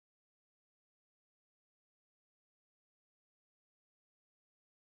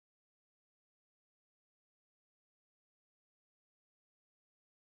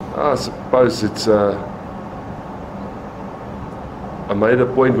I suppose it's. I made a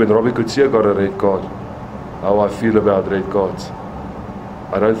point when Robbie Coetzee got a red card, how I feel about red cards.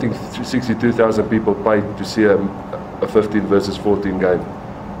 I don't think 62,000 people paid to see a 15 versus 14 game.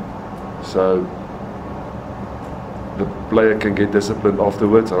 So the player can get disciplined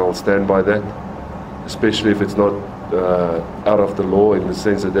afterwards, and I'll stand by that, especially if it's not out of the law in the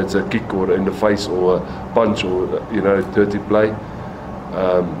sense that that's a kick or in the face or a punch or dirty play.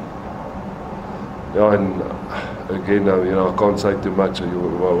 And again, I can't say too much.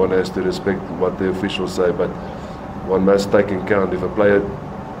 One has to respect what the officials say, but one must take in account if a player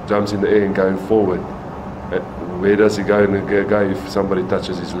jumps in the air and going forward, where does he go and go if somebody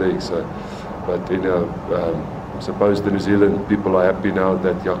touches his leg? So, but I suppose the New Zealand people are happy now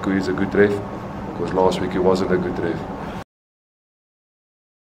that Yaku is a good ref, because last week he wasn't a good ref.